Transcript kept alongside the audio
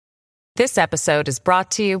This episode is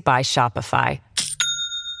brought to you by Shopify.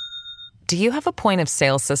 Do you have a point of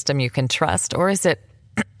sale system you can trust, or is it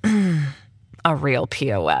a real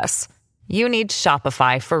POS? You need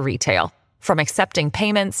Shopify for retail. From accepting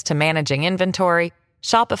payments to managing inventory,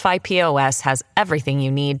 Shopify POS has everything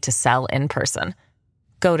you need to sell in person.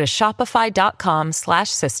 Go to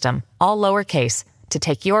shopify.com/system, all lowercase, to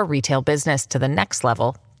take your retail business to the next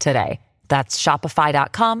level today. That's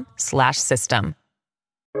shopify.com/system.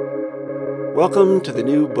 Welcome to the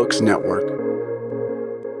New Books Network.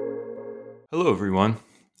 Hello, everyone,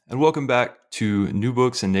 and welcome back to New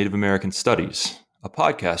Books and Native American Studies, a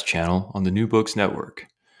podcast channel on the New Books Network.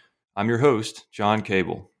 I'm your host, John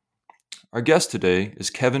Cable. Our guest today is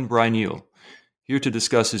Kevin Bruyneel, here to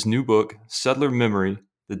discuss his new book, Settler Memory,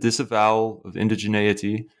 The Disavowal of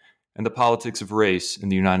Indigeneity and the Politics of Race in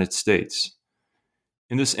the United States.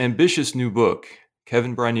 In this ambitious new book,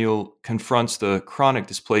 Kevin Bruyneel confronts the chronic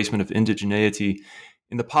displacement of indigeneity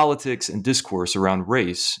in the politics and discourse around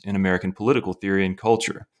race in American political theory and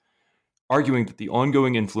culture, arguing that the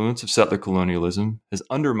ongoing influence of settler colonialism has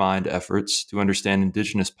undermined efforts to understand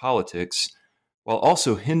indigenous politics while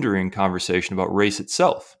also hindering conversation about race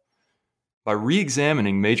itself. By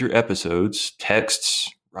re-examining major episodes, texts,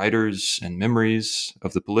 writers, and memories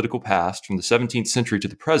of the political past from the 17th century to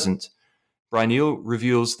the present, Bruyneel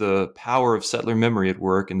reveals the power of settler memory at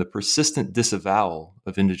work in the persistent disavowal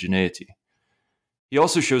of indigeneity. He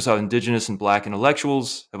also shows how indigenous and Black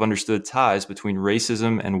intellectuals have understood ties between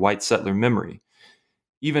racism and white settler memory,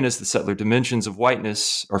 even as the settler dimensions of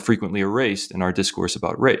whiteness are frequently erased in our discourse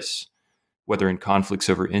about race, whether in conflicts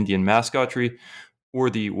over Indian mascotry or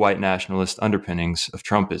the white nationalist underpinnings of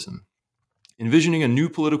Trumpism. Envisioning a new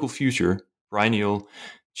political future, Bruyneel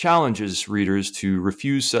challenges readers to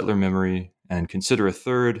refuse settler memory and consider a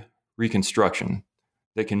third, reconstruction,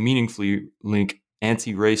 that can meaningfully link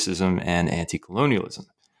anti-racism and anti-colonialism.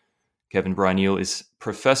 Kevin Bruyneel is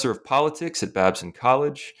professor of politics at Babson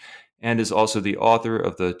College and is also the author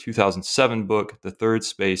of the 2007 book, The Third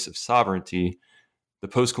Space of Sovereignty, The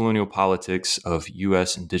Postcolonial Politics of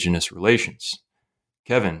U.S. Indigenous Relations.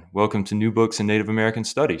 Kevin, welcome to New Books and Native American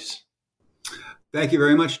Studies. Thank you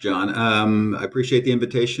very much, John. I appreciate the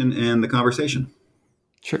invitation and the conversation.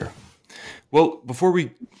 Sure. Well, before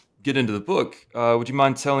we get into the book, would you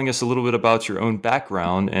mind telling us a little bit about your own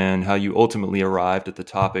background and how you ultimately arrived at the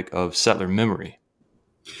topic of settler memory?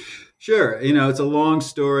 Sure. It's a long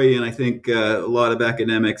story, and I think a lot of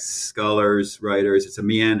academics, scholars, writers, it's a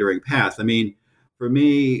meandering path. For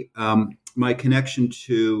me, my connection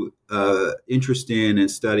to interest in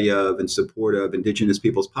and study of and support of Indigenous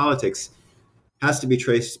people's politics has to be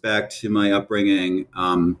traced back to my upbringing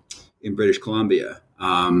in British Columbia.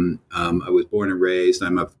 I was born and raised.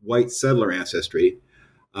 I'm of white settler ancestry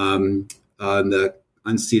on the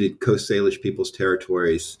unceded Coast Salish people's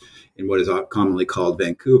territories in what is commonly called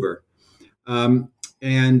Vancouver.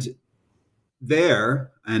 And there,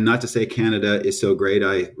 and not to say Canada is so great,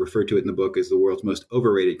 I refer to it in the book as the world's most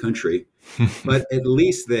overrated country, but at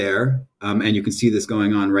least there, and you can see this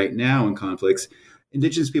going on right now in conflicts,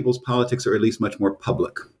 Indigenous people's politics are at least much more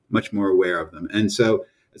public, much more aware of them. And so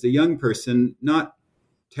as a young person, not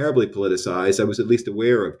terribly politicized, I was at least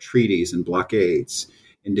aware of treaties and blockades,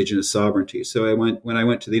 Indigenous sovereignty. So when I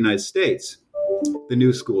went to the United States, the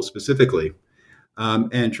New School specifically,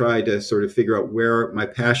 and tried to sort of figure out where my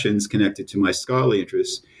passions connected to my scholarly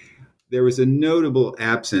interests, there was a notable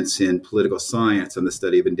absence in political science on the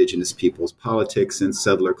study of Indigenous people's politics and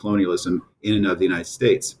settler colonialism in and of the United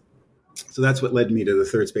States. So that's what led me to the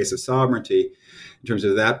Third Space of Sovereignty in terms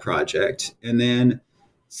of that project. And then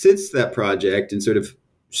since that project and sort of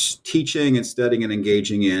teaching and studying and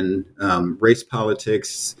engaging in race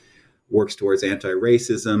politics, works towards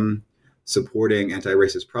anti-racism, supporting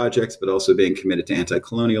anti-racist projects, but also being committed to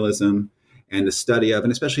anti-colonialism and the study of,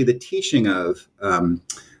 and especially the teaching of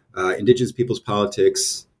Indigenous people's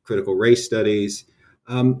politics, critical race studies,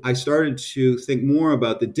 I started to think more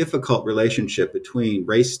about the difficult relationship between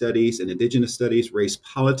race studies and Indigenous studies, race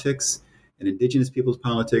politics and Indigenous people's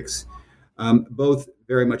politics. Both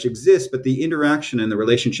very much exist, but the interaction and the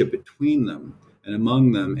relationship between them and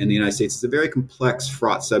among them in the United States is a very complex,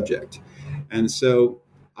 fraught subject. And so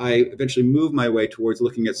I eventually moved my way towards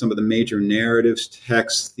looking at some of the major narratives,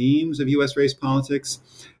 texts, themes of U.S. race politics,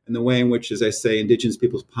 and the way in which, as I say, Indigenous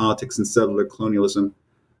people's politics and settler colonialism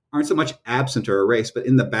aren't so much absent or erased, but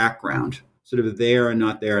in the background, sort of there and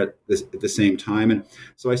not there at the same time. And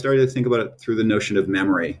so I started to think about it through the notion of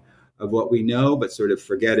memory, of what we know, but sort of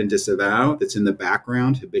forget and disavow, that's in the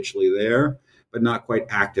background, habitually there, but not quite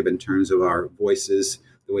active in terms of our voices,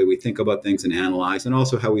 the way we think about things and analyze, and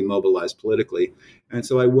also how we mobilize politically. And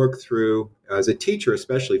so I work through, as a teacher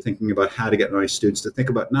especially, thinking about how to get my students to think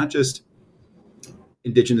about not just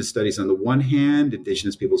Indigenous studies on the one hand,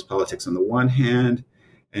 Indigenous people's politics on the one hand,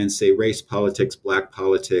 and say race politics, Black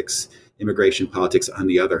politics, immigration politics on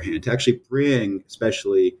the other hand, to actually bring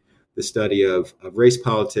especially the study of race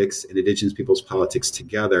politics and Indigenous people's politics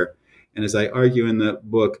together. And as I argue in the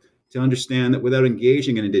book, to understand that without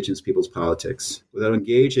engaging in Indigenous people's politics, without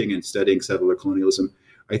engaging in studying settler colonialism,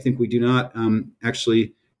 I think we do not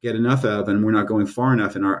actually get enough of, and we're not going far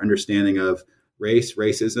enough in our understanding of race,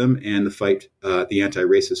 racism, and the fight, the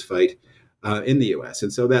anti-racist fight in the U.S.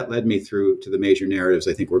 And so that led me through to the major narratives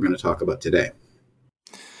I think we're going to talk about today.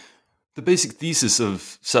 The basic thesis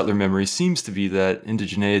of settler memory seems to be that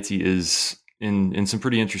indigeneity is, in some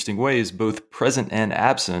pretty interesting ways, both present and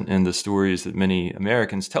absent in the stories that many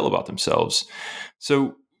Americans tell about themselves.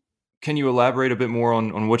 So can you elaborate a bit more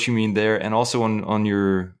on what you mean there, and also on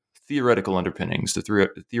your theoretical underpinnings, the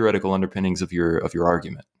theoretical underpinnings of your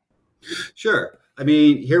argument? Sure. I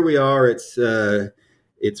mean, here we are. It's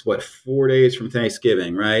 4 days from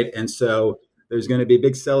Thanksgiving, right? And so there's going to be a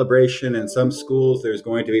big celebration in some schools. There's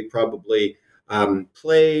going to be probably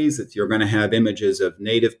plays. You're going to have images of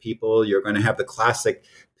Native people. You're going to have the classic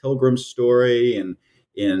Pilgrim story in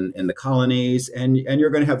the colonies, and you're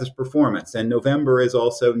going to have this performance. And November is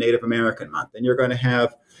also Native American month, and you're going to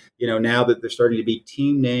have, now that there's starting to be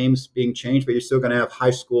team names being changed, but you're still going to have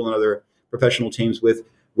high school and other professional teams with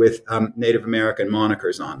Native American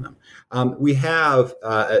monikers on them. We have,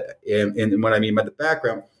 and what I mean by the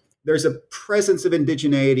background, there's a presence of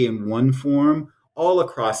indigeneity in one form all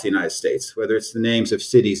across the United States, whether it's the names of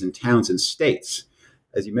cities and towns and states.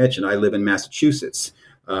 As you mentioned, I live in Massachusetts,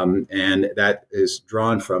 and that is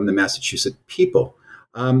drawn from the Massachusetts people.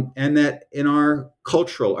 And that in our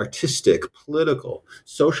cultural, artistic, political,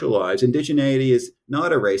 social lives, indigeneity is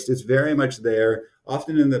not erased. It's very much there,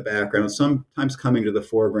 often in the background, sometimes coming to the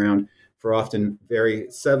foreground for often very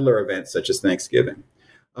settler events such as Thanksgiving.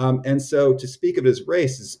 And so to speak of it as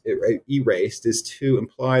erased is to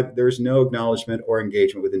imply that there is no acknowledgement or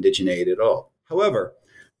engagement with indigeneity at all. However,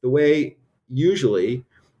 the way usually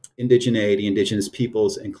indigeneity, indigenous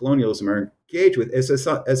peoples, and colonialism are engaged with is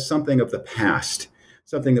as something of the past,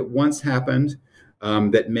 something that once happened,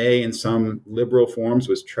 that may in some liberal forms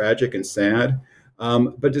was tragic and sad,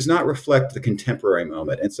 but does not reflect the contemporary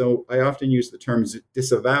moment. And so I often use the term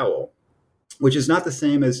disavowal, which is not the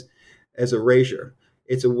same as erasure.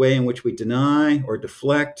 It's a way in which we deny or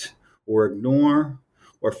deflect or ignore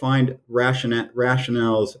or find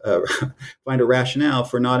rationale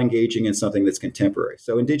for not engaging in something that's contemporary.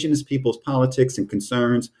 So indigenous people's politics and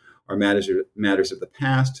concerns are matters of the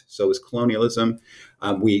past. So is colonialism.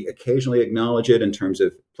 We occasionally acknowledge it in terms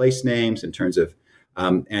of place names, in terms of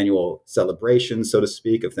annual celebrations, so to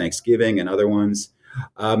speak, of Thanksgiving and other ones.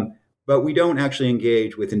 But we don't actually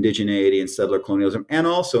engage with indigeneity and settler colonialism, and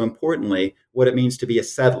also, importantly, what it means to be a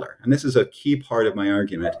settler. And this is a key part of my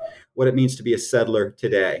argument, what it means to be a settler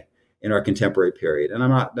today in our contemporary period. And I'm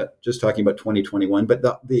not just talking about 2021, but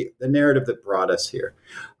the narrative that brought us here.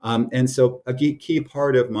 And so a key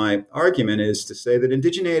part of my argument is to say that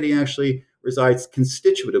indigeneity actually resides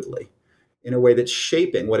constitutively in a way that's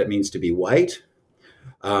shaping what it means to be white,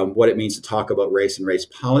 what it means to talk about race and race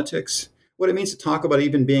politics, what it means to talk about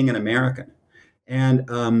even being an American.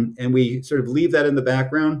 And we sort of leave that in the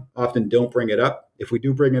background, often don't bring it up. If we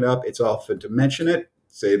do bring it up, it's often to mention it,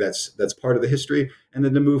 say that's part of the history, and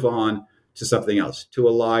then to move on to something else, to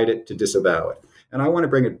elide it, to disavow it. And I want to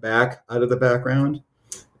bring it back out of the background,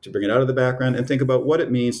 and think about what it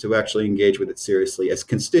means to actually engage with it seriously as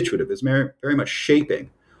constitutive, as very much shaping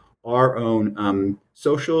our own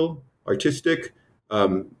social, artistic,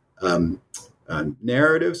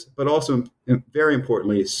 narratives, but also, very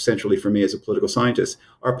importantly, centrally for me as a political scientist,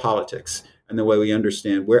 our politics and the way we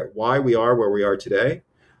understand why we are where we are today.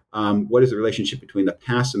 What is the relationship between the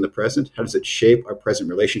past and the present? How does it shape our present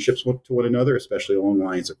relationships to one another, especially along the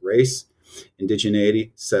lines of race,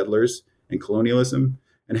 indigeneity, settlers, and colonialism?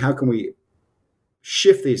 And how can we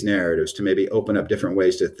shift these narratives to maybe open up different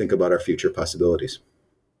ways to think about our future possibilities?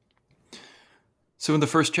 So in the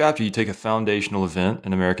first chapter, you take a foundational event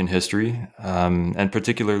in American history, and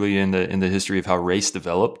particularly in the history of how race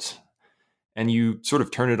developed, and you sort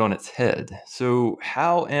of turn it on its head. So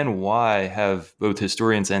how and why have both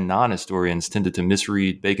historians and non-historians tended to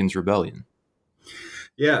misread Bacon's Rebellion?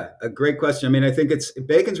 Yeah, a great question. I mean, I think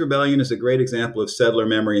Bacon's Rebellion is a great example of settler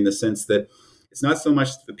memory in the sense that it's not so much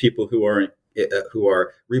the people who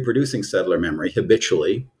are reproducing settler memory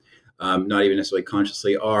habitually, not even necessarily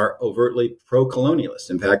consciously, are overtly pro-colonialist.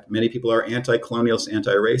 In fact, many people are anti-colonialist,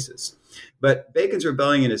 anti-racist. But Bacon's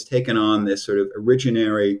Rebellion has taken on this sort of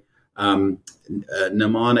originary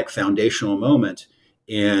mnemonic foundational moment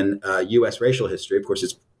in U.S. racial history. Of course,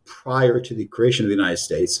 it's prior to the creation of the United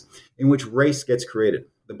States, in which race gets created.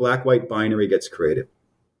 The black-white binary gets created,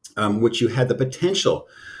 which you had the potential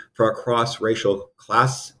for a cross-racial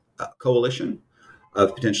class coalition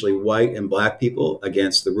of potentially white and black people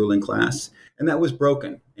against the ruling class. And that was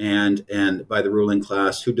broken and by the ruling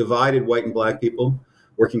class, who divided white and black people,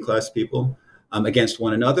 working class people, against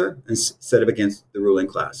one another instead of against the ruling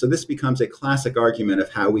class. So this becomes a classic argument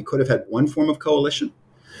of how we could have had one form of coalition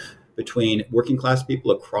between working class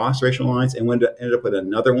people across racial lines, and ended up with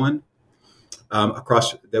another one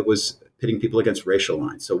across that was pitting people against racial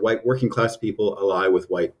lines. So white working class people ally with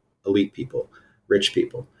white elite people, rich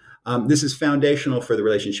people. This is foundational for the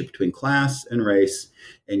relationship between class and race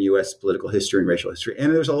in U.S. political history and racial history.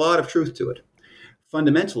 And there's a lot of truth to it.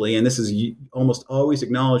 Fundamentally, and this is almost always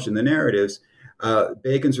acknowledged in the narratives,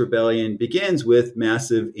 Bacon's Rebellion begins with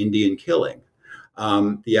massive Indian killing,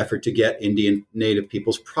 the effort to get Indian Native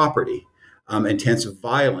people's property, intense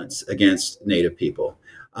violence against Native people.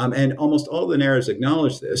 And almost all the narratives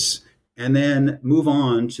acknowledge this and then move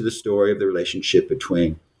on to the story of the relationship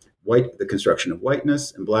between the construction of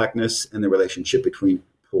whiteness and blackness, and the relationship between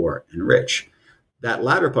poor and rich. That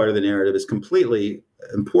latter part of the narrative is completely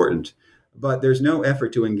important, but there's no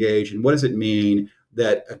effort to engage in what does it mean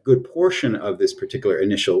that a good portion of this particular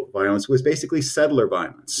initial violence was basically settler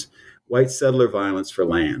violence, white settler violence for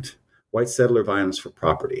land, white settler violence for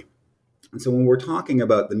property. And so when we're talking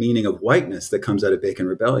about the meaning of whiteness that comes out of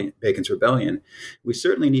Bacon's Rebellion, we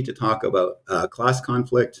certainly need to talk about class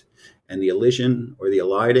conflict and the elision or the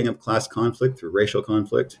eliding of class conflict through racial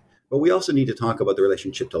conflict. But we also need to talk about the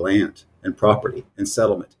relationship to land and property and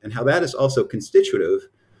settlement, and how that is also constitutive,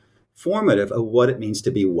 formative of what it means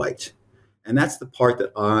to be white. And that's the part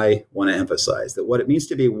that I want to emphasize, that what it means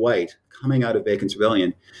to be white coming out of Bacon's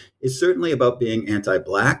Rebellion is certainly about being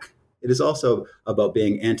anti-black. It is also about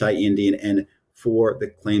being anti-Indian and for the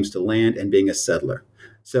claims to land and being a settler.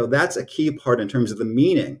 So that's a key part in terms of the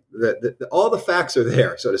meaning. All the facts are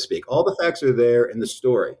there, so to speak. All the facts are there in the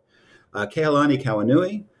story. Kehaulani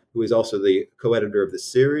Kauanui, who is also the co-editor of the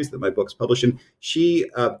series that my book's published in, she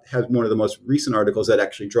has one of the most recent articles that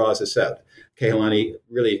actually draws this out. Kehaulani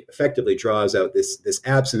really effectively draws out this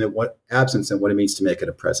absence and what it means to make it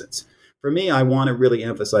a presence. For me, I want to really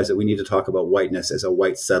emphasize that we need to talk about whiteness as a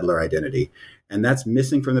white settler identity. And that's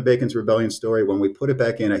missing from the Bacon's Rebellion story. When we put it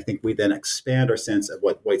back in, I think we then expand our sense of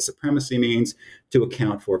what white supremacy means to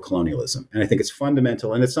account for colonialism. And I think it's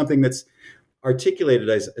fundamental. And it's something that's articulated,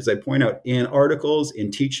 as I point out, in articles,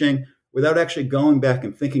 in teaching, without actually going back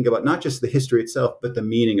and thinking about not just the history itself, but the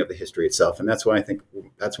meaning of the history itself. And that's why I think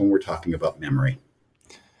that's when we're talking about memory.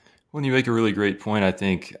 Well, you make a really great point, I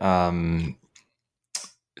think,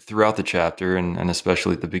 throughout the chapter, and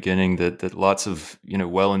especially at the beginning, that lots of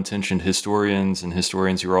well-intentioned historians and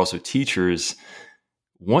historians who are also teachers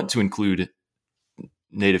want to include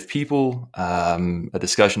Native people, a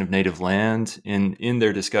discussion of native land in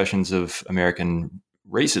their discussions of American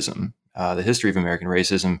racism, the history of American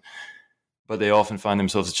racism, but they often find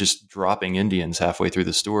themselves just dropping Indians halfway through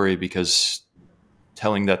the story because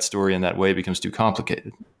telling that story in that way becomes too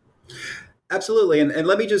complicated. Absolutely. And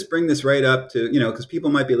let me just bring this right up to, because people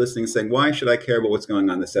might be listening and saying, why should I care about what's going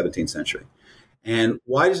on in the 17th century? And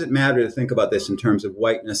why does it matter to think about this in terms of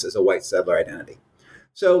whiteness as a white settler identity?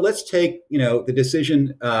 So let's take, the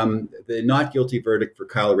decision, the not guilty verdict for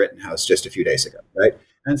Kyle Rittenhouse just a few days ago, right?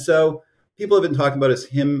 And so people have been talking about as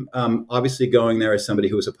him obviously going there as somebody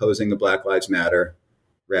who was opposing the Black Lives Matter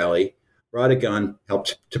rally, brought a gun,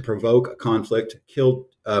 helped to provoke a conflict, killed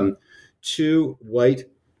two white,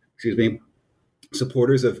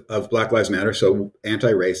 supporters of Black Lives Matter, so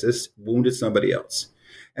anti-racist, wounded somebody else.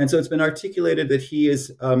 And so it's been articulated that he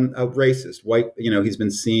is a racist, white, he's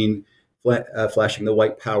been seen flashing the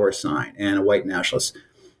white power sign and a white nationalist.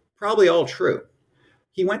 Probably all true.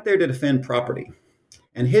 He went there to defend property.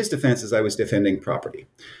 And his defense is I was defending property.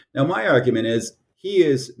 Now, my argument is he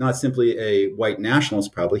is not simply a white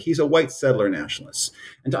nationalist, probably. He's a white settler nationalist.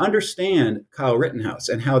 And to understand Kyle Rittenhouse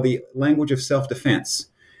and how the language of self-defense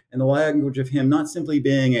and the language of him not simply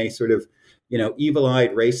being a sort of,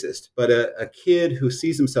 evil-eyed racist, but a kid who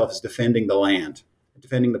sees himself as defending the land,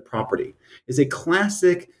 defending the property, is a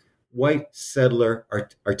classic white settler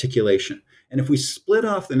articulation. And if we split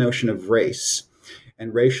off the notion of race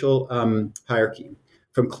and racial hierarchy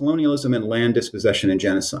from colonialism and land dispossession and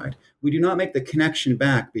genocide, we do not make the connection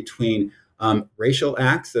back between racial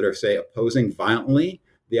acts that are, say, opposing violently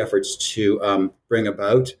the efforts to bring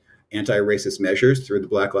about anti-racist measures through the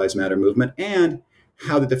Black Lives Matter movement, and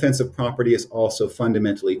how the defense of property is also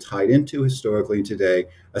fundamentally tied into, historically and today,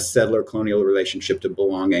 a settler-colonial relationship to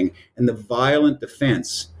belonging and the violent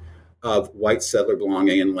defense of white settler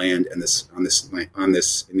belonging in land and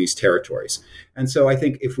in these territories. And so I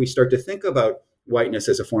think if we start to think about whiteness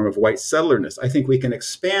as a form of white settlerness, I think we can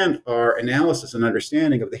expand our analysis and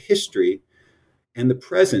understanding of the history and the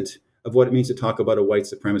present of what it means to talk about a white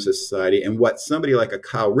supremacist society and what somebody like a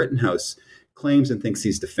Kyle Rittenhouse claims and thinks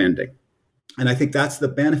he's defending. And I think that's the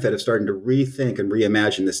benefit of starting to rethink and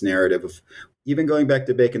reimagine this narrative of, even going back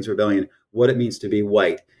to Bacon's Rebellion, what it means to be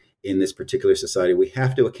white in this particular society. We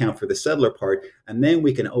have to account for the settler part, and then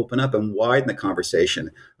we can open up and widen the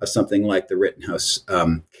conversation of something like the Rittenhouse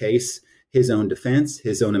case, his own defense,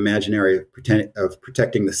 his own imaginary of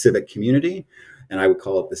protecting the civic community, and I would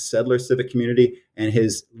call it the settler civic community, and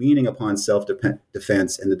his leaning upon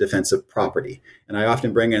self-defense and the defense of property. And I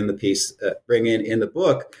often bring in the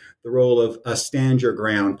book the role of stand your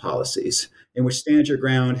ground policies, in which stand your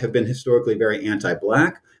ground have been historically very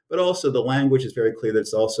anti-Black, but also the language is very clear that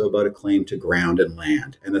it's also about a claim to ground and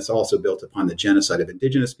land. And that's also built upon the genocide of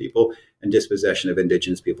Indigenous people and dispossession of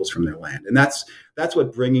Indigenous peoples from their land. And that's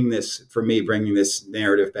what bringing this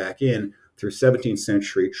narrative back in through 17th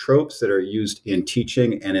century tropes that are used in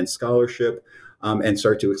teaching and in scholarship, and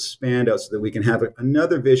start to expand out so that we can have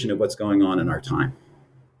another vision of what's going on in our time.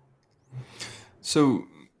 So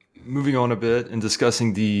moving on a bit and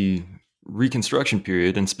discussing the Reconstruction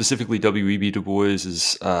period, and specifically W.E.B. Du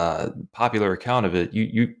Bois's popular account of it,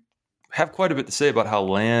 you have quite a bit to say about how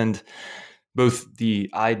land, both the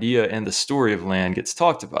idea and the story of land, gets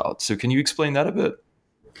talked about. So can you explain that a bit?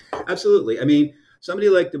 Absolutely. I mean, somebody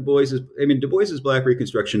like Du Bois's Black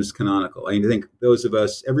Reconstruction is canonical. I think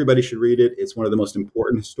everybody should read it. It's one of the most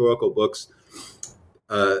important historical books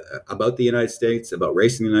about the United States, about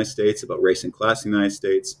race in the United States, about race and class in the United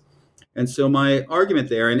States. And so my argument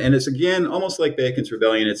there, and it's again almost like Bacon's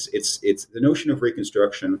Rebellion, it's the notion of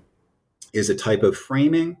Reconstruction is a type of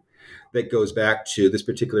framing that goes back to this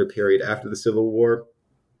particular period after the Civil War,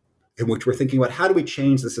 in which we're thinking about how do we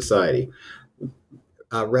change the society,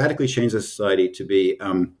 radically change the society to be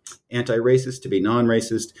anti-racist, to be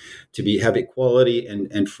non-racist, to have equality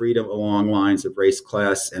and freedom along lines of race,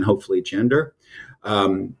 class, and hopefully gender.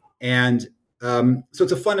 So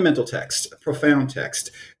it's a fundamental text, a profound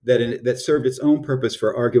text that served its own purpose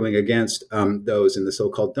for arguing against those in the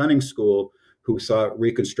so-called Dunning School who saw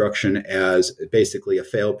Reconstruction as basically a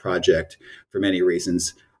failed project for many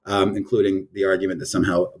reasons, including the argument that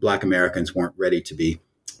somehow Black Americans weren't ready to be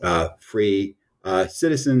free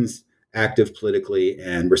citizens, active politically,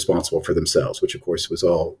 and responsible for themselves, which of course was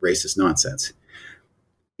all racist nonsense.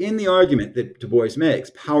 In the argument that Du Bois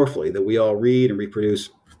makes powerfully, that we all read and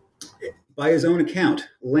reproduce, by his own account,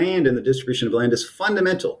 land and the distribution of land is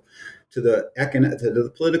fundamental to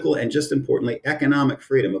the political and, just importantly, economic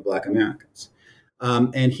freedom of Black Americans.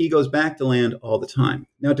 And he goes back to land all the time.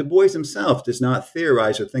 Now, Du Bois himself does not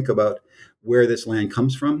theorize or think about where this land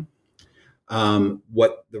comes from,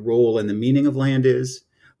 what the role and the meaning of land is,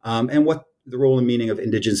 and what the role and meaning of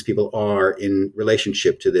Indigenous people are in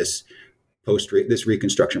relationship to this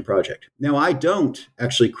Reconstruction project. Now, I don't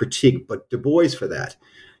actually critique Du Bois for that.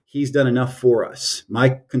 He's done enough for us.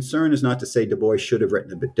 My concern is not to say Du Bois should have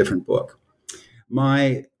written a bit different book.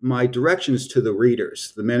 My direction is to the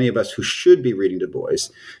readers, the many of us who should be reading Du Bois,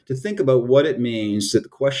 to think about what it means that the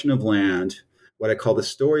question of land, what I call the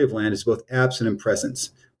story of land, is both absent and present.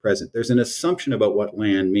 There's an assumption about what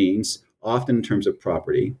land means, often in terms of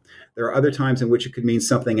property. There are other times in which it could mean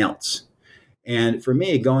something else. And for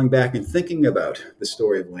me, going back and thinking about the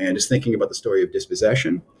story of land is thinking about the story of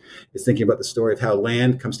dispossession. It's thinking about the story of how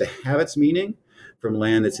land comes to have its meaning, from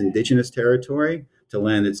land that's Indigenous territory to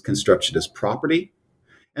land that's constructed as property,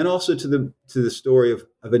 and also to the story of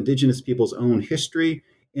Indigenous people's own history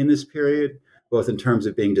in this period, both in terms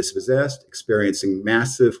of being dispossessed, experiencing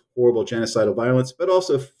massive, horrible genocidal violence, but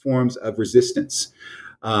also forms of resistance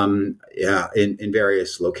in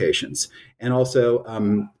various locations, and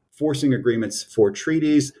also forcing agreements for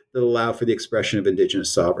treaties that allow for the expression of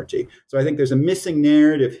Indigenous sovereignty. So I think there's a missing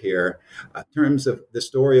narrative here in terms of the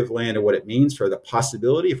story of land and what it means for the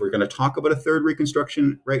possibility, if we're going to talk about a third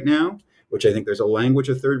Reconstruction right now, which I think there's a language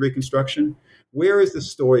of third Reconstruction, where is the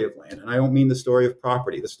story of land? And I don't mean the story of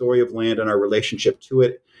property, the story of land and our relationship to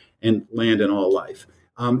it and land in all life.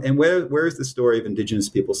 And where is the story of Indigenous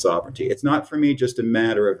people's sovereignty? It's not for me just a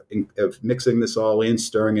matter of mixing this all in,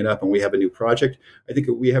 stirring it up, and we have a new project. I think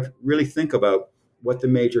we have to really think about what the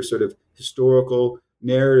major sort of historical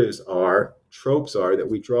narratives are tropes are that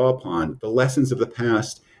we draw upon, the lessons of the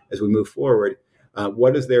past as we move forward.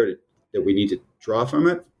 What is there that we need to draw from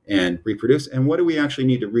it and reproduce? And what do we actually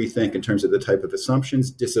need to rethink in terms of the type of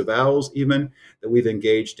assumptions, disavowals even, that we've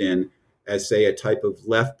engaged in as, say, a type of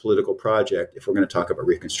left political project if we're going to talk about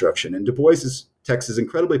Reconstruction? And Du Bois's text is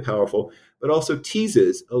incredibly powerful, but also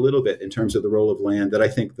teases a little bit in terms of the role of land that I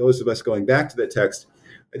think those of us going back to the text,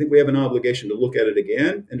 I think we have an obligation to look at it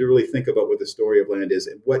again and to really think about what the story of land is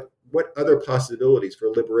and what other possibilities for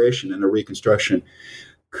liberation and a reconstruction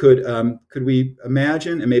could we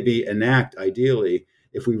imagine and maybe enact ideally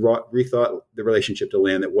if we rethought the relationship to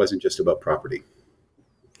land that wasn't just about property.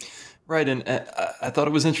 Right, and I thought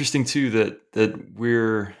it was interesting too that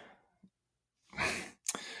we're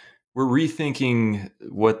rethinking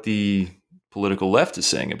what the political left is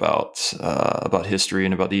saying about history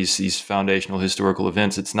and about these foundational historical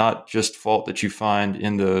events. It's not just fault that you find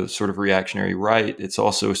in the sort of reactionary right. It's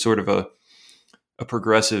also sort of a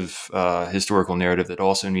progressive historical narrative that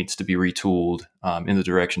also needs to be retooled in the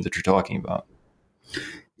direction that you're talking about.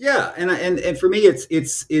 Yeah, and for me,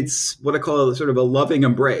 it's what I call sort of a loving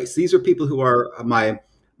embrace. These are people who are my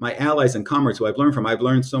allies and comrades who I've learned from. I've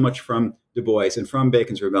learned so much from Du Bois and from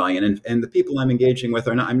Bacon's Rebellion, and the people I'm engaging with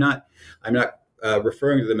are not. I'm not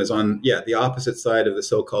referring to them as on the opposite side of the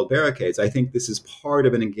so-called barricades. I think this is part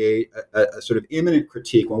of a sort of imminent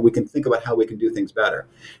critique when we can think about how we can do things better.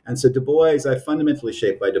 And so Du Bois, I'm fundamentally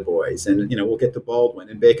shaped by Du Bois, and we'll get to Baldwin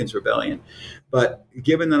and Bacon's Rebellion. But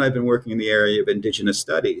given that I've been working in the area of Indigenous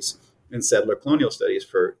studies and settler colonial studies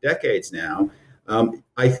for decades now,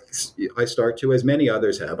 I start to, as many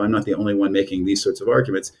others have, I'm not the only one making these sorts of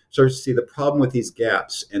arguments, start to see the problem with these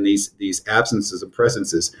gaps and these absences and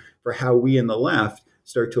presences for how we in the left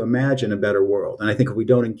start to imagine a better world. And I think if we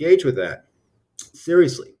don't engage with that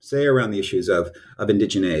seriously, say around the issues of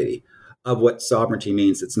indigeneity, of what sovereignty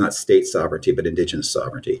means, it's not state sovereignty, but indigenous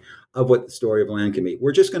sovereignty, of what the story of land can be,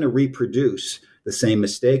 we're just going to reproduce the same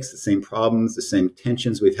mistakes, the same problems, the same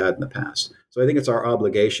tensions we've had in the past. So I think it's our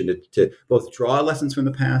obligation to both draw lessons from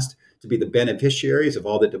the past, to be the beneficiaries of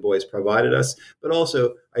all that Du Bois provided us, but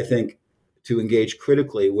also, I think, to engage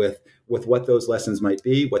critically with what those lessons might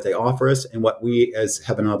be, what they offer us, and what we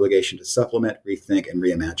have an obligation to supplement, rethink, and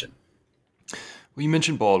reimagine. Well, you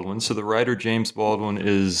mentioned Baldwin. So the writer James Baldwin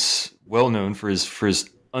is well known for his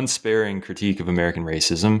unsparing critique of American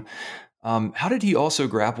racism. How did he also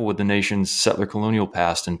grapple with the nation's settler colonial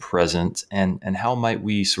past and present, and how might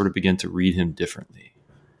we sort of begin to read him differently?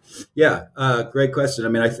 Yeah, great question. I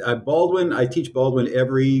mean, I teach Baldwin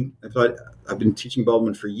I've been teaching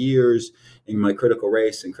Baldwin for years in my critical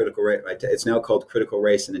race and it's now called critical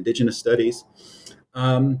race and indigenous studies.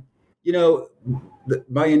 My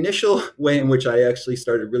initial way in which I actually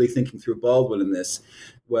started really thinking through Baldwin in this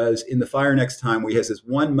was in The Fire Next Time, where he has this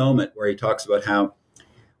one moment where he talks about how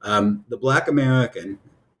the Black American,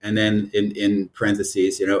 and then in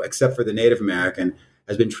parentheses, except for the Native American,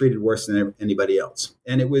 has been treated worse than anybody else.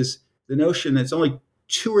 And it was the notion that it's only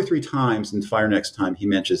 2 or 3 times in Fire Next Time he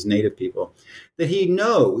mentions Native people, that he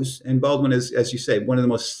knows, and Baldwin is, as you say, one of the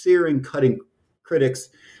most searing, cutting critics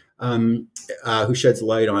who sheds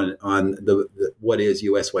light on the what is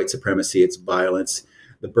U.S. white supremacy, its violence,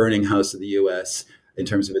 the burning house of the U.S. in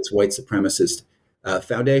terms of its white supremacist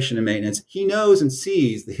foundation and maintenance. He knows and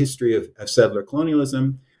sees the history of settler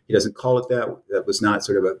colonialism. He doesn't call it that. That was not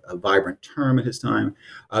sort of a vibrant term at his time.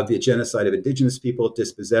 The genocide of indigenous people,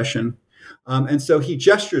 dispossession. And so he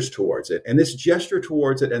gestures towards it. And this gesture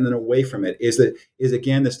towards it and then away from it is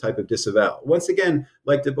again, this type of disavowal. Once again,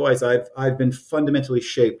 like Du Bois, I've been fundamentally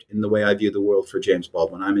shaped in the way I view the world for James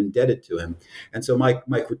Baldwin. I'm indebted to him. And so my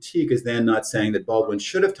critique is then not saying that Baldwin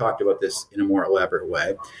should have talked about this in a more elaborate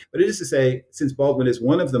way, but it is to say, since Baldwin is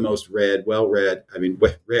one of the most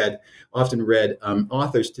often read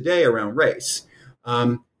authors today around race,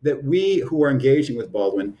 that we who are engaging with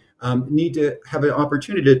Baldwin need to have an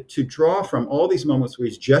opportunity to draw from all these moments where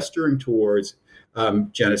he's gesturing towards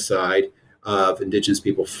genocide of indigenous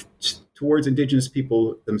people, towards indigenous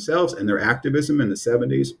people themselves and their activism in the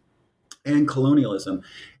 70s, and colonialism,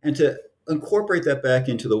 and to incorporate that back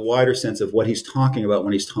into the wider sense of what he's talking about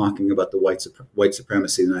when he's talking about the white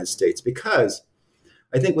supremacy of the United States. Because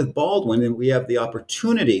I think with Baldwin, we have the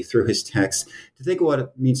opportunity through his text to think of what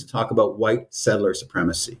it means to talk about white settler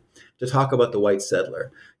supremacy, to talk about the white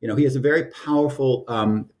settler. He has a very powerful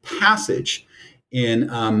passage in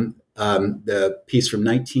the piece from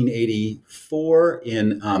 1984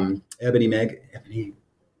 in Ebony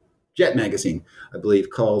Jet magazine, I believe,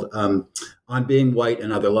 called On Being White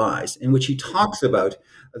and Other Lies, in which he talks about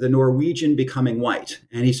the Norwegian becoming white.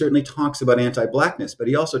 And he certainly talks about anti-Blackness, but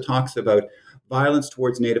he also talks about violence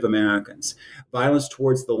towards Native Americans, violence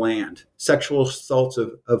towards the land, sexual assaults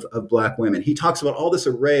of Black women. He talks about all this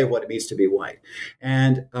array of what it means to be white.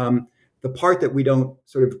 And the part that we don't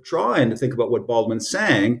sort of draw in to think about what Baldwin's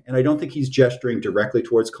saying, and I don't think he's gesturing directly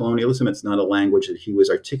towards colonialism, it's not a language that he was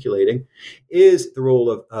articulating, is the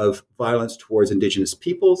role of violence towards indigenous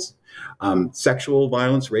peoples, sexual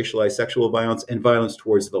violence, racialized sexual violence, and violence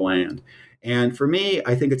towards the land. And for me,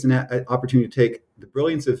 I think it's an opportunity to take the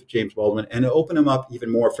brilliance of James Baldwin and open him up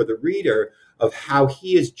even more for the reader of how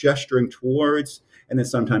he is gesturing towards, and then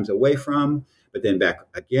sometimes away from, but then back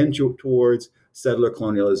again towards settler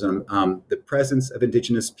colonialism, the presence of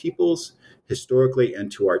indigenous peoples historically and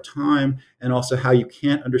to our time, and also how you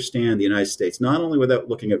can't understand the United States, not only without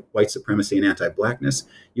looking at white supremacy and anti-Blackness,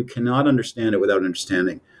 you cannot understand it without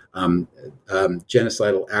understanding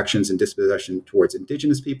genocidal actions and dispossession towards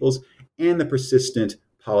indigenous peoples and the persistent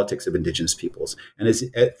politics of indigenous peoples. And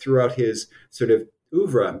throughout his sort of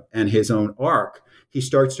oeuvre and his own arc, he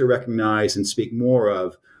starts to recognize and speak more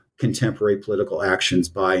of contemporary political actions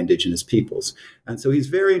by indigenous peoples. And so he's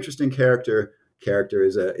a very interesting character. Character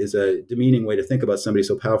is a demeaning way to think about somebody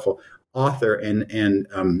so powerful, author and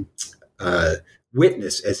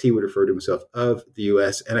witness, as he would refer to himself, of the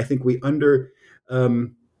U.S. And I think we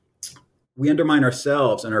undermine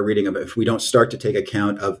ourselves in our reading of it if we don't start to take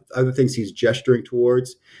account of other things he's gesturing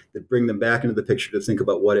towards that bring them back into the picture to think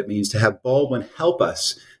about what it means to have Baldwin help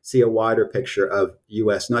us see a wider picture of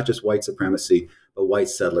U.S., not just white supremacy, but white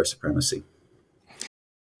settler supremacy.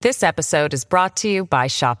 This episode is brought to you by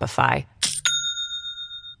Shopify.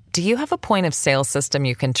 Do you have a point of sale system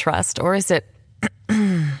you can trust, or is it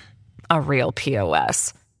a real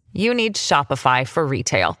POS? You need Shopify for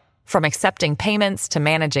retail. From accepting payments to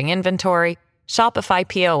managing inventory, Shopify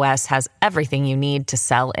POS has everything you need to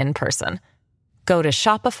sell in person. Go to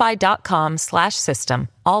shopify.com/system,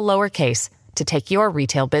 all lowercase, to take your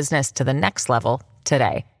retail business to the next level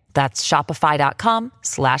today. That's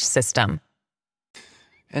shopify.com/system.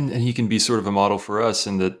 And he can be sort of a model for us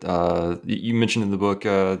in that you mentioned in the book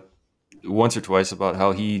once or twice about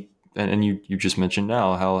how he, and you just mentioned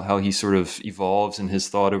now, how he sort of evolves in his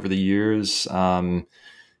thought over the years.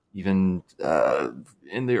 Even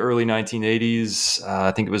in the early 1980s,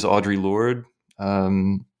 I think it was Audre Lorde,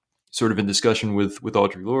 sort of in discussion with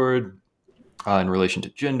Audre Lorde in relation to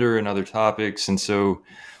gender and other topics. And so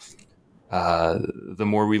the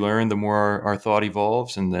more we learn, the more our thought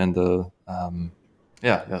evolves. And then so...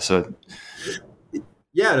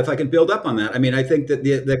 Yeah, and if I can build up on that, I mean, I think that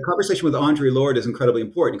the conversation with Audre Lorde is incredibly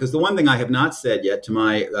important, because the one thing I have not said yet, to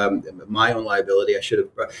my own liability, I should have,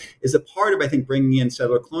 is a part of, I think, bringing in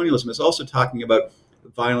settler colonialism is also talking about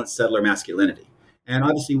violent settler masculinity. And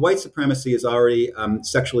obviously, white supremacy is already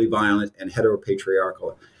sexually violent and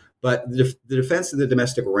heteropatriarchal, but the defense of the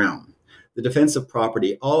domestic realm, the defense of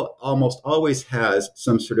property, almost always has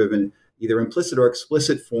some sort of an either implicit or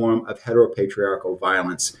explicit form of heteropatriarchal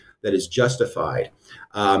violence that is justified,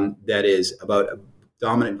 that is about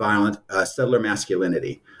dominant, violent settler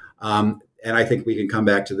masculinity. And I think we can come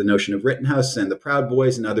back to the notion of Rittenhouse and the Proud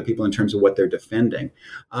Boys and other people in terms of what they're defending.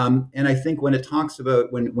 And I think when it talks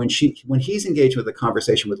about when he's engaged with the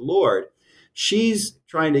conversation with Lorde, she's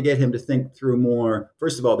trying to get him to think through more,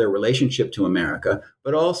 first of all, their relationship to America,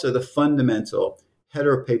 but also the fundamental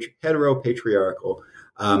heteropatriarchal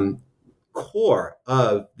core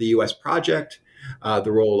of the U.S. project,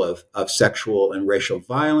 the role of sexual and racial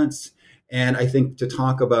violence. And I think to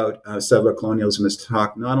talk about settler colonialism is to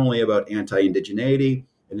talk not only about anti-indigeneity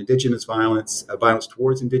and indigenous violence, violence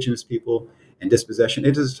towards indigenous people and dispossession,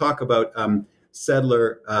 it is to talk about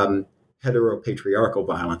settler heteropatriarchal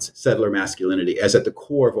violence, settler masculinity, as at the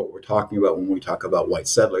core of what we're talking about when we talk about white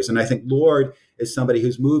settlers. And I think Lorde is somebody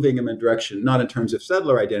who's moving in a direction, not in terms of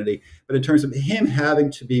settler identity, but in terms of him having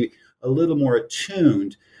to be a little more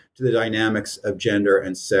attuned to the dynamics of gender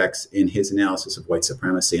and sex in his analysis of white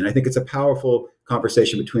supremacy. And I think it's a powerful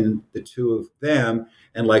conversation between the two of them.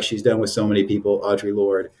 And like she's done with so many people, Audre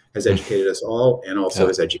Lorde has educated us all and also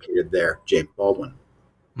has educated James Baldwin.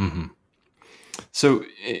 Mm-hmm. So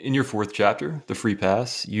in your fourth chapter, The Free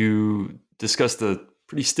Pass, you discuss the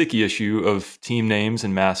pretty sticky issue of team names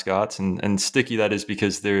and mascots. And sticky, that is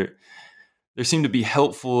because there seem to be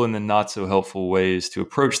helpful and then not so helpful ways to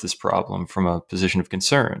approach this problem from a position of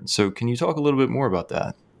concern. So can you talk a little bit more about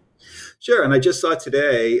that? Sure. And I just saw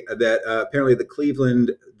today that apparently the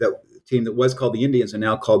Cleveland team that was called the Indians are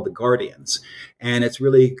now called the Guardians. And it's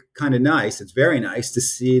really kind of nice. It's very nice to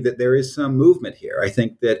see that there is some movement here. I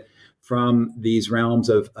think that from these realms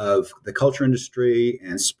of the culture industry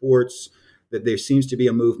and sports that there seems to be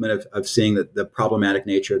a movement of seeing the problematic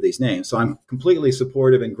nature of these names. So I'm completely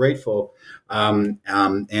supportive and grateful and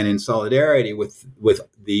in solidarity with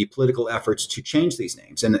the political efforts to change these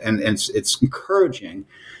names. And it's encouraging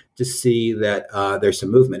to see that there's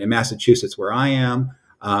some movement. In Massachusetts, where I am,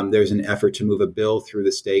 there's an effort to move a bill through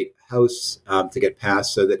the state house to get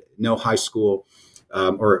passed so that no high school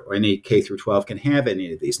or any K through 12 can have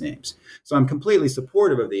any of these names. So I'm completely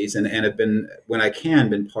supportive of these and have been, when I can,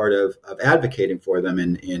 been part of advocating for them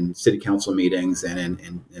in city council meetings and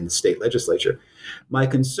in the state legislature. My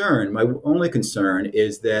only concern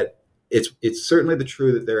is that it's certainly the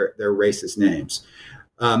true that they're racist names.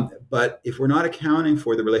 But if we're not accounting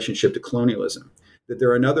for the relationship to colonialism, that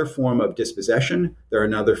they're another form of dispossession, they're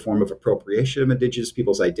another form of appropriation of indigenous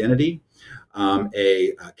people's identity,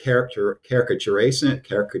 a caricature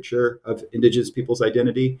of indigenous people's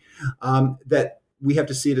identity, that we have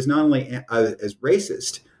to see it as not only as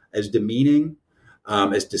racist, as demeaning,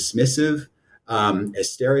 as dismissive,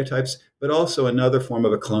 as stereotypes, but also another form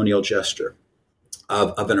of a colonial gesture,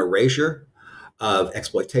 of an erasure, of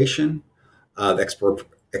exploitation, of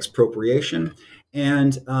expropriation.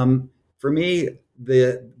 And for me,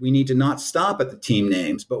 we need to not stop at the team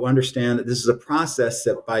names, but understand that this is a process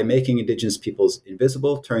that by making indigenous peoples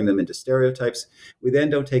invisible, turning them into stereotypes, we then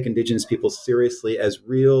don't take indigenous peoples seriously as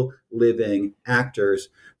real living actors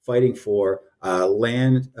fighting for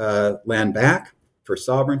land back, for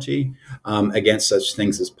sovereignty, against such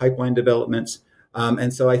things as pipeline developments.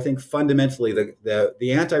 And so I think fundamentally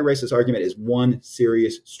the anti-racist argument is one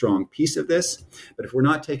serious, strong piece of this. But if we're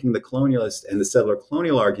not taking the colonialist and the settler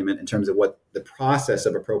colonial argument in terms of what the process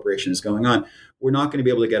of appropriation is going on, we're not going to be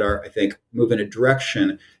able to move in a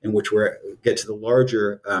direction in which we get to the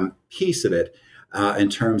larger piece of it in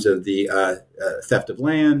terms of the theft of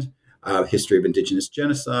land, history of indigenous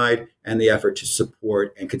genocide, and the effort to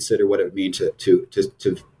support and consider what it would mean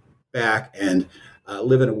to back and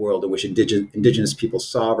live in a world in which indigenous people's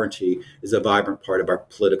sovereignty is a vibrant part of our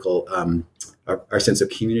political, our sense of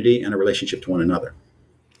community and a relationship to one another.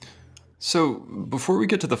 So before we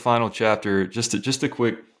get to the final chapter, just a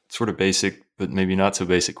quick sort of basic, but maybe not so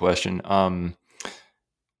basic question.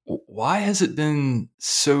 Why has it been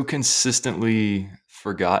so consistently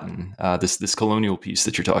forgotten, this colonial piece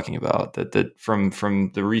that you're talking about, that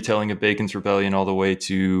from the retelling of Bacon's Rebellion all the way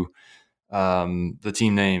to the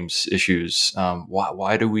team names issues?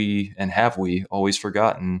 Why do we, and have we always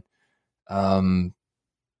forgotten to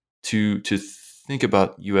think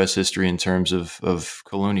about U.S. history in terms of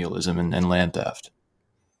colonialism and land theft?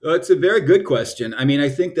 Well, it's a very good question. I mean, I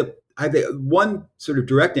think one sort of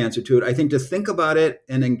direct answer to it, I think to think about it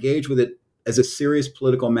and engage with it as a serious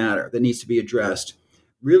political matter that needs to be addressed,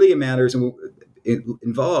 really matters, and it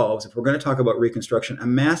involves, if we're going to talk about Reconstruction, a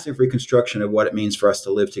massive reconstruction of what it means for us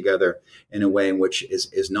to live together in a way in which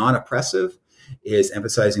is non-oppressive, is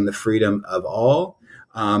emphasizing the freedom of all,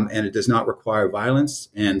 and it does not require violence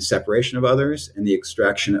and separation of others and the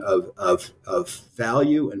extraction of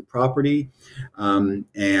value and property, and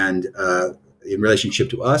in relationship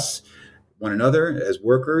to us, one another, as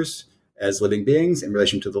workers, as living beings, in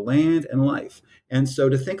relation to the land and life. And so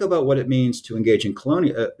to think about what it means to engage in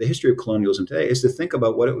the history of colonialism today is to think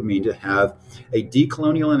about what it would mean to have a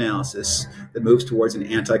decolonial analysis that moves towards an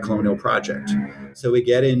anti-colonial project. So we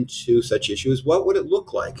get into such issues. What would it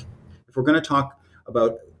look like if we're going to talk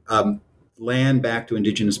about land back to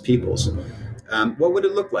indigenous peoples? What would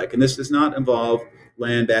it look like? And this does not involve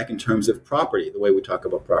land back in terms of property, the way we talk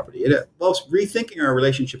about property. It involves rethinking our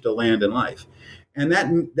relationship to land and life. And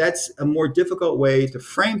that's a more difficult way to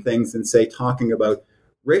frame things than, say, talking about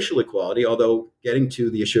racial equality, although getting to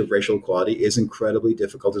the issue of racial equality is incredibly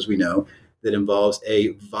difficult, as we know, that involves a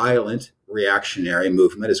violent reactionary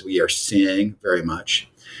movement, as we are seeing very much.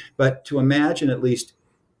 But to imagine at least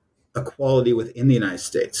equality within the United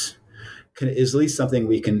States is at least something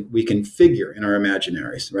we can figure in our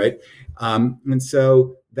imaginaries, right? And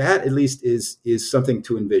so that at least is something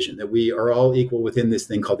to envision, that we are all equal within this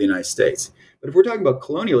thing called the United States. But if we're talking about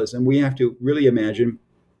colonialism, we have to really imagine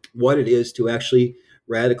what it is to actually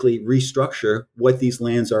radically restructure what these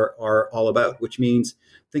lands are all about, which means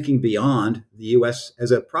thinking beyond the U.S.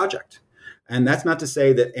 as a project. And that's not to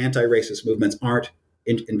say that anti-racist movements aren't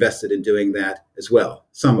invested in doing that as well,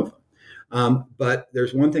 some of them. But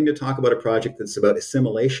there's one thing to talk about a project that's about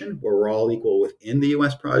assimilation, where we're all equal within the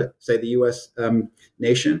U.S. project, say the U.S.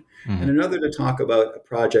 Nation, and another to talk about a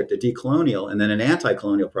project, a decolonial, and then an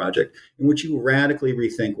anti-colonial project, in which you radically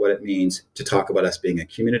rethink what it means to talk about us being a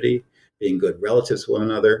community, being good relatives to one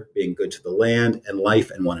another, being good to the land and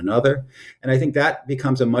life and one another. And I think that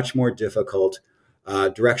becomes a much more difficult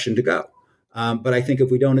direction to go. But I think if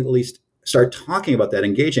we don't at least start talking about that,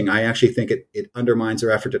 engaging, I actually think it undermines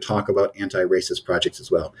our effort to talk about anti-racist projects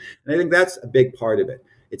as well. And I think that's a big part of it.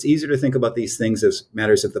 It's easier to think about these things as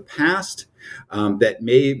matters of the past, that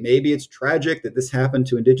maybe it's tragic that this happened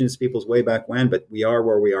to Indigenous peoples way back when, but we are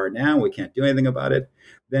where we are now. We can't do anything about it.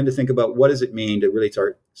 Then to think about what does it mean to really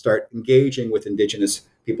start engaging with Indigenous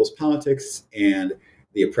people's politics and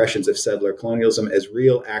the oppressions of settler colonialism as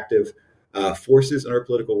real active forces in our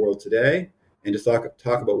political world today, and to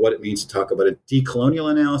talk about what it means to talk about a decolonial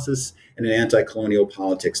analysis and an anti-colonial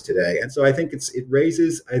politics today. And so I think it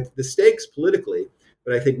raises the stakes politically,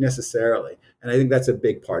 but I think necessarily. And I think that's a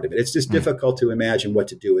big part of it. It's just difficult to imagine what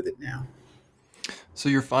to do with it now. So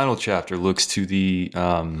your final chapter looks to the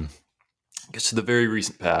very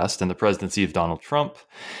recent past and the presidency of Donald Trump.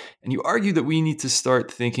 And you argue that we need to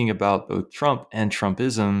start thinking about both Trump and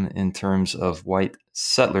Trumpism in terms of white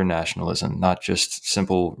settler nationalism, not just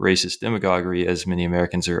simple racist demagoguery as many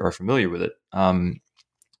Americans are familiar with it.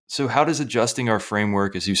 So how does adjusting our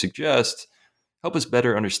framework, as you suggest, help us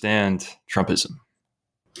better understand Trumpism?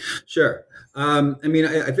 Sure. I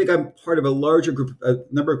think I'm part of a larger group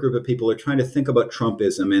of people who are trying to think about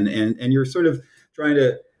Trumpism, and you're sort of trying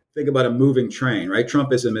to think about a moving train, right?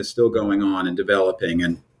 Trumpism is still going on and developing,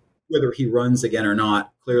 and whether he runs again or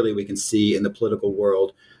not, clearly we can see in the political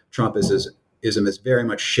world, Trumpism is very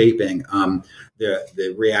much shaping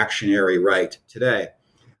the reactionary right today.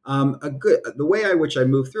 The way in which I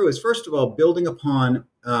move through is, first of all, building upon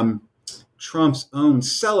Trump's own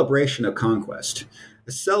celebration of conquest,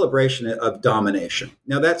 a celebration of domination.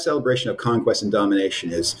 Now, that celebration of conquest and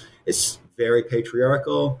domination is very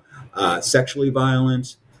patriarchal, sexually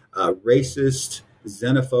violent, racist,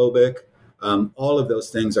 xenophobic. All of those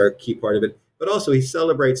things are a key part of it. But also, he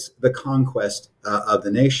celebrates the conquest of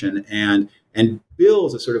the nation and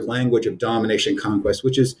builds a sort of language of domination conquest,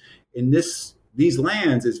 which is in these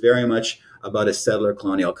lands is very much about a settler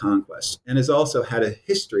colonial conquest, and has also had a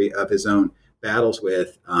history of his own battles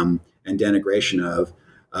with and denigration of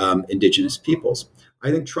Indigenous peoples.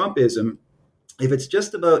 I think Trumpism, if it's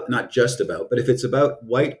not just about, but if it's about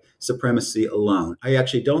white supremacy alone, I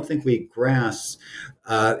actually don't think we grasp,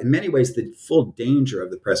 in many ways, the full danger of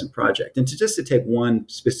the present project. And to take one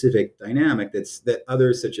specific dynamic that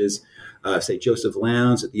others, such as, say, Joseph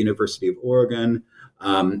Lowndes at the University of Oregon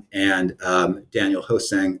and Daniel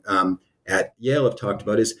Hosang at Yale have talked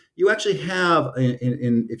about, is you actually have,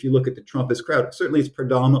 if you look at the Trumpist crowd, certainly it's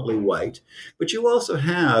predominantly white, but you also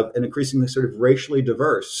have an increasingly sort of racially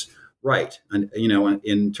diverse right, and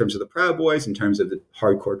in terms of the Proud Boys, in terms of the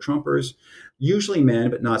hardcore Trumpers, usually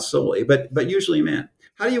men, but not solely, but usually men.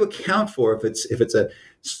 How do you account for if it's a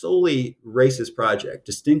solely racist project,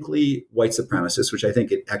 distinctly white supremacist, which I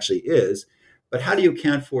think it actually is? But how do you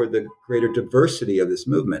account for the greater diversity of this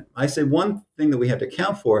movement? I say one thing that we have to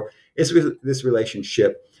account for is this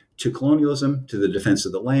relationship to colonialism, to the defense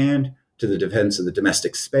of the land, to the defense of the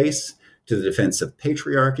domestic space, to the defense of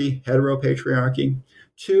patriarchy, heteropatriarchy,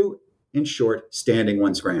 to, in short, standing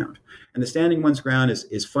one's ground. And the standing one's ground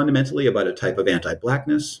is fundamentally about a type of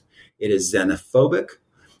anti-Blackness. It is xenophobic.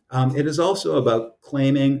 It is also about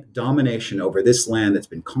claiming domination over this land that's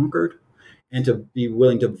been conquered, and to be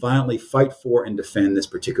willing to violently fight for and defend this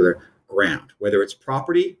particular ground, whether it's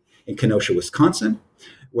property in Kenosha, Wisconsin,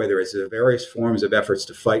 whether it's the various forms of efforts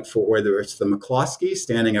to fight for, whether it's the McCloskeys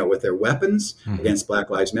standing out with their weapons against Black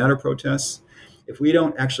Lives Matter protests. If we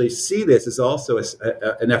don't actually see this as also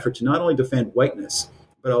an effort to not only defend whiteness,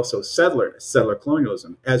 but also settler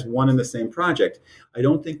colonialism as one and the same project, I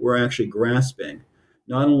don't think we're actually grasping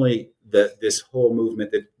not only this whole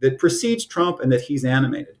movement that precedes Trump and that he's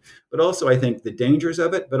animated, but also I think the dangers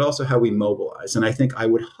of it, but also how we mobilize. And I think I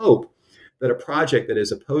would hope that a project that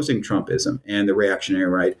is opposing Trumpism and the reactionary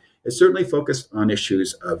right is certainly focused on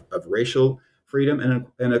issues of racial freedom and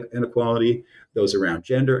inequality, those around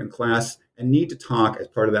gender and class, and need to talk as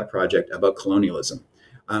part of that project about colonialism.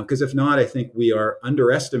 Because if not, I think we are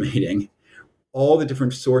underestimating all the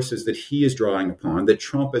different sources that he is drawing upon, that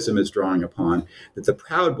Trumpism is drawing upon, that the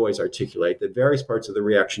Proud Boys articulate, that various parts of the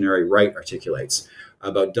reactionary right articulates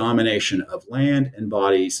about domination of land and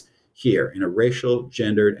bodies here in a racial,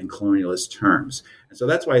 gendered, and colonialist terms. And so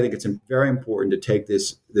that's why I think it's very important to take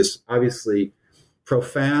this obviously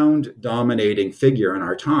profound, dominating figure in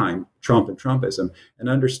our time, Trump and Trumpism, and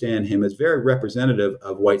understand him as very representative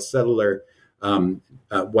of white settler, the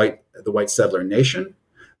white settler nation,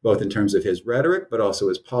 both in terms of his rhetoric, but also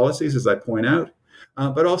his policies, as I point out,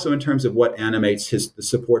 but also in terms of what animates the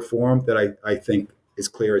support for him that I think is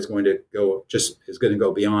clear is going to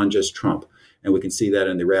go beyond just Trump. And we can see that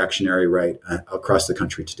in the reactionary right across the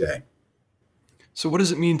country today. So what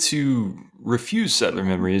does it mean to refuse settler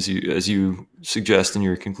memory, as you suggest in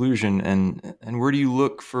your conclusion, and where do you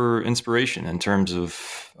look for inspiration in terms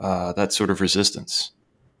of that sort of resistance?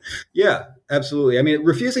 Yeah, absolutely. I mean,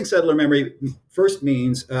 refusing settler memory first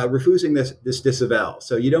means refusing this disavowal.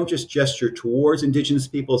 So you don't just gesture towards indigenous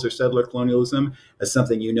peoples or settler colonialism as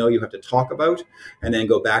something you have to talk about, and then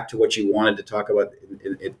go back to what you wanted to talk about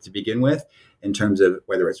to begin with, in terms of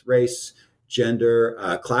whether it's race,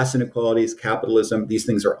 gender, class inequalities, capitalism. These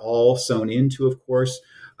things are all sewn into, of course,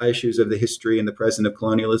 issues of the history and the present of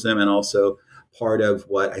colonialism, and also part of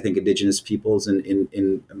what I think indigenous peoples in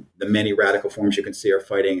the many radical forms you can see are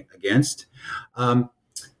fighting against. It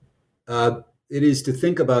is to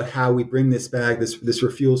think about how we bring this back. This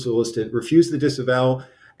refusal is to refuse the disavowal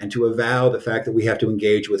and to avow the fact that we have to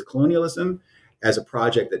engage with colonialism as a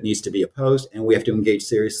project that needs to be opposed, and we have to engage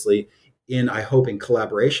seriously I hope, in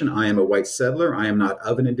collaboration. I am a white settler. I am not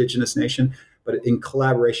of an indigenous nation, but in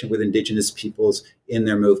collaboration with indigenous peoples in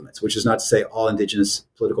their movements, which is not to say all indigenous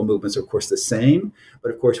political movements are, of course, the same.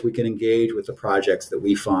 But of course, we can engage with the projects that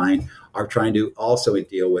we find are trying to also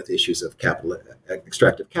deal with issues of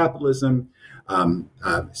extractive capitalism,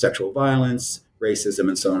 sexual violence, racism,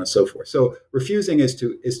 and so on and so forth. So refusing is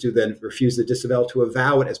to then refuse the disavowal, to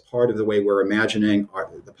avow it as part of the way we're imagining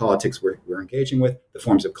the politics we're engaging with, the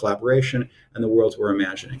forms of collaboration, and the worlds we're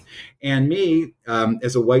imagining. And me,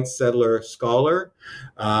 as a white settler scholar,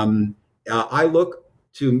 I look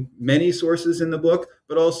to many sources in the book,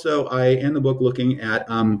 but also I end the book looking at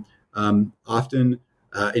often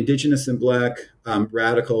indigenous and Black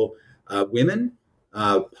radical women,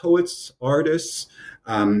 poets, artists,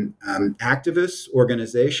 activists,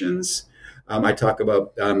 organizations. I talk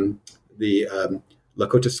about the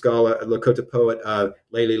Lakota poet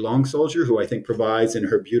Layli Long Soldier, who I think provides in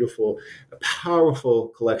her beautiful, powerful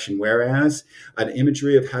collection Whereas, an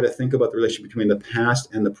imagery of how to think about the relation between the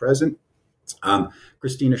past and the present.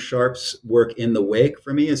 Christina Sharp's work In the Wake,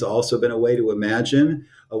 for me, has also been a way to imagine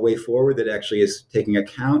a way forward that actually is taking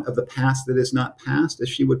account of the past that is not past, as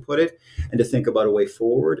she would put it, and to think about a way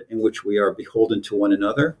forward in which we are beholden to one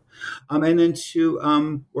another. And then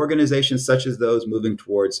to organizations such as those moving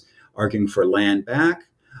towards arguing for land back,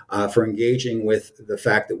 for engaging with the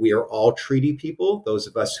fact that we are all treaty people. Those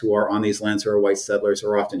of us who are on these lands who are white settlers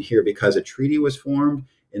are often here because a treaty was formed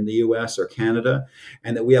in the US or Canada,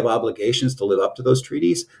 and that we have obligations to live up to those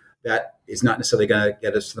treaties. That is not necessarily going to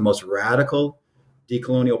get us to the most radical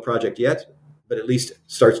decolonial project yet, but at least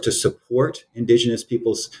starts to support indigenous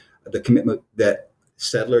peoples, the commitment that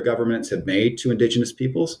settler governments have made to indigenous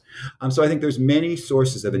peoples. So I think there's many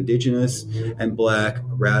sources of indigenous and Black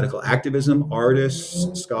radical activism,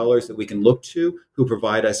 artists, scholars that we can look to who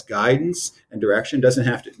provide us guidance and direction. Doesn't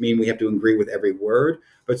have to mean we have to agree with every word,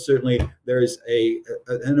 but certainly there's an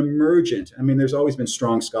emergent, there's always been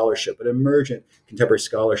strong scholarship, but emergent contemporary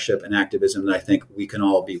scholarship and activism that I think we can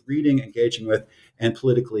all be reading, engaging with, and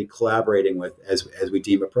politically collaborating with as we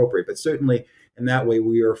deem appropriate. But certainly in that way,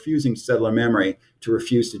 we are refusing settler memory to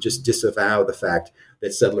refuse to just disavow the fact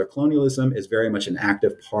that settler colonialism is very much an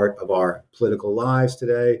active part of our political lives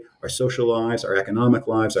today, our social lives, our economic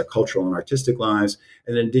lives, our cultural and artistic lives,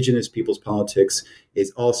 and that indigenous people's politics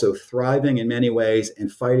is also thriving in many ways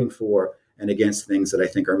and fighting for and against things that I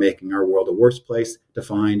think are making our world a worse place, to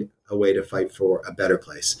find a way to fight for a better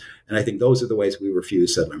place. And I think those are the ways we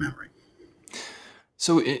refuse settler memory.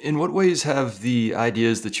 So in what ways have the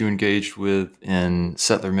ideas that you engaged with in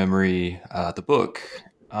Settler Memory, the book,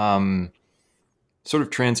 sort of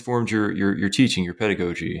transformed your teaching, your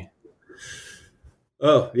pedagogy?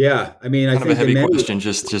 Oh, yeah. I think kind of a heavy question.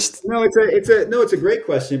 Just No, it's a great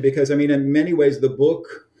question, because in many ways the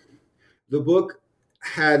book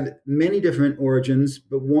had many different origins,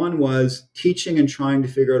 but one was teaching and trying to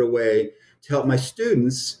figure out a way to help my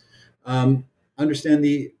students understand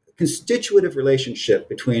the constitutive relationship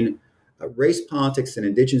between race politics and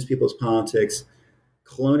indigenous people's politics,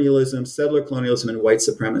 colonialism, settler colonialism, and white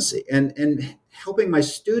supremacy. And helping my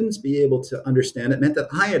students be able to understand it meant that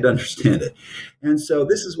I had to understand it. And so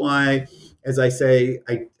this is why, as I say,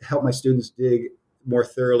 I help my students dig more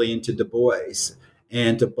thoroughly into Du Bois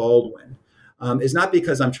and to Baldwin. Is not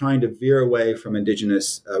because I'm trying to veer away from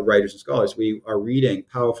indigenous writers and scholars. We are reading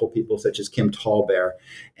powerful people such as Kim Tallbear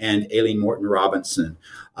and Aileen Morton Robinson,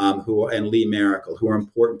 and Lee Maracle, who are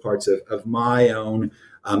important parts of my own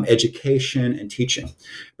education and teaching,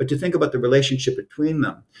 but to think about the relationship between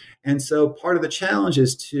them. And so part of the challenge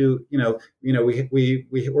is to,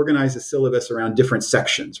 we organize the syllabus around different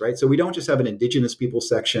sections, right? So we don't just have an indigenous people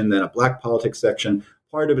section, then a Black politics section.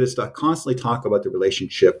 Part of it is to constantly talk about the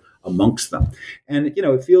relationship amongst them. And,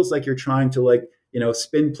 it feels like you're trying to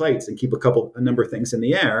spin plates and keep a number of things in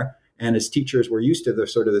the air. And as teachers, we're used to the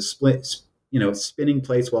sort of the split, spinning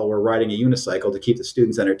plates while we're riding a unicycle to keep the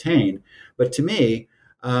students entertained. But to me,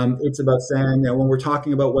 it's about saying, when we're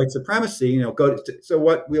talking about white supremacy, so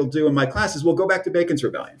what we'll do in my class is we'll go back to Bacon's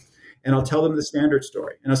Rebellion, and I'll tell them the standard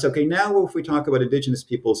story. And I'll say, okay, now if we talk about Indigenous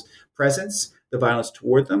people's presence, the violence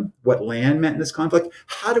toward them, what land meant in this conflict,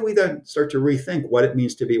 how do we then start to rethink what it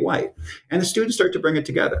means to be white? And the students start to bring it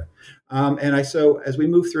together. So as we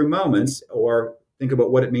move through moments or think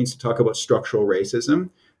about what it means to talk about structural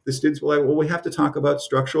racism, the students will we have to talk about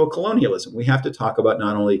structural colonialism. We have to talk about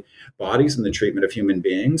not only bodies and the treatment of human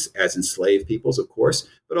beings as enslaved peoples, of course,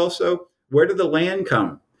 but also where did the land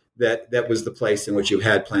come that was the place in which you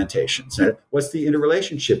had plantations? And what's the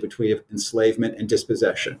interrelationship between enslavement and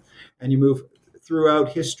dispossession? And you move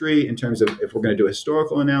throughout history in terms of, if we're going to do a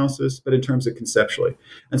historical analysis, but in terms of conceptually.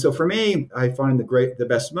 And so for me, I find the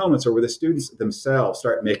best moments are where the students themselves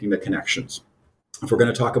start making the connections. If we're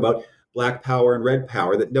going to talk about Black power and red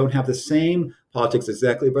power that don't have the same politics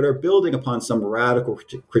exactly, but are building upon some radical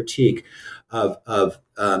critique of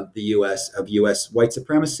the U.S. white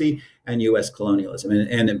supremacy and U.S. colonialism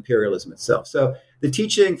and imperialism itself. So the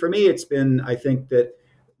teaching, for me, it's been, I think that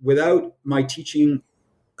without my teaching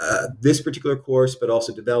this particular course, but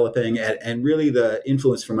also developing and really the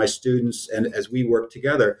influence from my students and as we work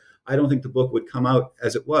together, I don't think the book would come out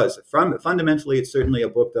as it was. Fundamentally, it's certainly a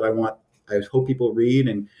book that I hope people read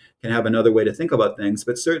and can have another way to think about things.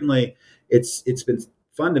 But certainly it's been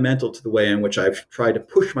fundamental to the way in which I've tried to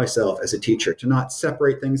push myself as a teacher to not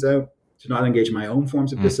separate things out, to not engage in my own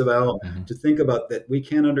forms of disavowal, to think about that we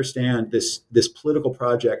can't understand this political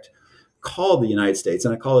project called the United States.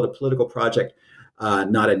 And I call it a political project,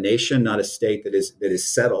 not a nation, not a state that is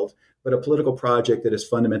settled, but a political project that is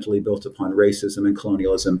fundamentally built upon racism and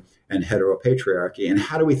colonialism and heteropatriarchy. And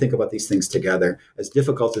how do we think about these things together, as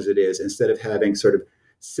difficult as it is, instead of having sort of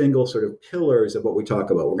single sort of pillars of what we talk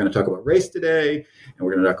about? We're going to talk about race today, and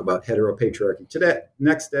we're going to talk about heteropatriarchy today,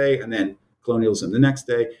 next day, and then colonialism the next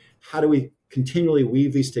day. How do we continually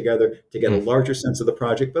weave these together to get a larger sense of the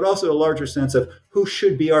project, but also a larger sense of who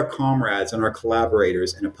should be our comrades and our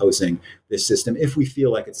collaborators in opposing this system if we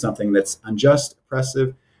feel like it's something that's unjust,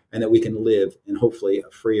 oppressive, and that we can live in hopefully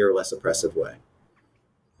a freer, less oppressive way.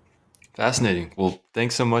 Fascinating. Well,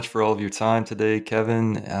 thanks so much for all of your time today,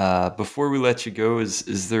 Kevin. Before we let you go,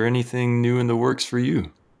 is there anything new in the works for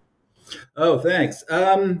you? Oh, thanks.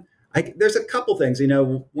 There's a couple things.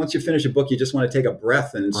 Once you finish a book, you just want to take a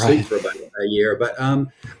breath and sleep for about a year. But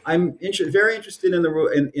I'm very interested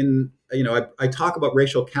in I talk about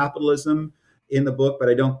racial capitalism in the book, but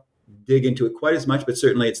I don't dig into it quite as much. But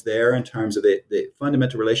certainly, it's there in terms of the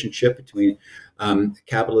fundamental relationship between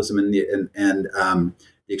capitalism and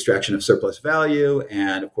the extraction of surplus value,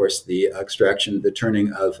 and of course the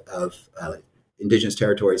turning of indigenous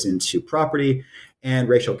territories into property, and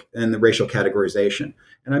the racial categorization.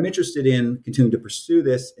 And I'm interested in continuing to pursue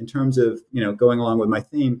this in terms of going along with my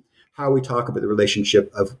theme, how we talk about the relationship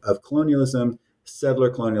of colonialism, settler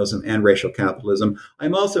colonialism, and racial capitalism.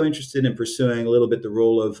 I'm also interested in pursuing a little bit the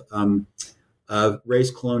role of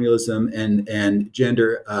race colonialism and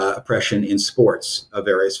gender oppression in sports of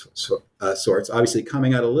various sorts. Obviously,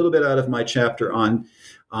 coming out a little bit out of my chapter on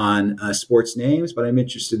sports names, but I'm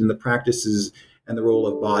interested in the practices and the role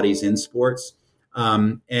of bodies in sports.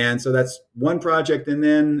 And so that's one project. And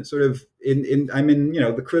then sort of I'm in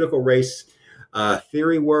the critical race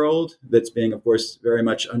theory world that's being, of course, very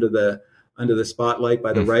much under the spotlight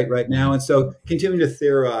by the right now. And so continuing to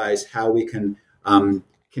theorize how we can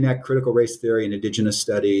connect critical race theory and indigenous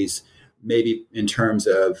studies, maybe in terms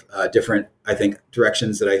of different, I think,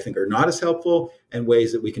 directions that I think are not as helpful, and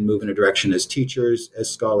ways that we can move in a direction as teachers, as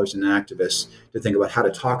scholars, and activists to think about how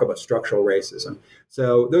to talk about structural racism.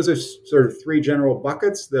 So those are sort of three general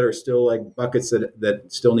buckets that are still like buckets that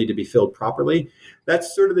still need to be filled properly.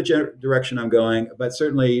 That's sort of the direction I'm going, but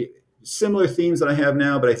certainly similar themes that I have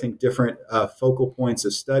now, but I think different focal points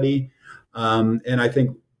of study. And I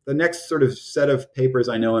think the next sort of set of papers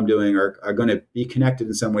I know I'm doing are going to be connected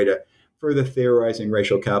in some way to further theorizing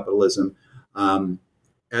racial capitalism.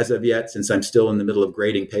 As of yet, since I'm still in the middle of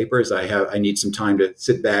grading papers, I need some time to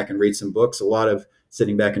sit back and read some books, a lot of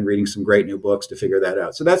sitting back and reading some great new books to figure that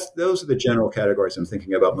out. So those are the general categories I'm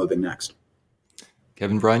thinking about moving next.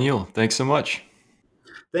 Kevin Bruyneel, thanks so much.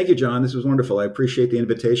 Thank you, John. This was wonderful. I appreciate the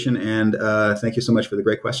invitation, and thank you so much for the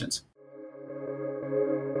great questions.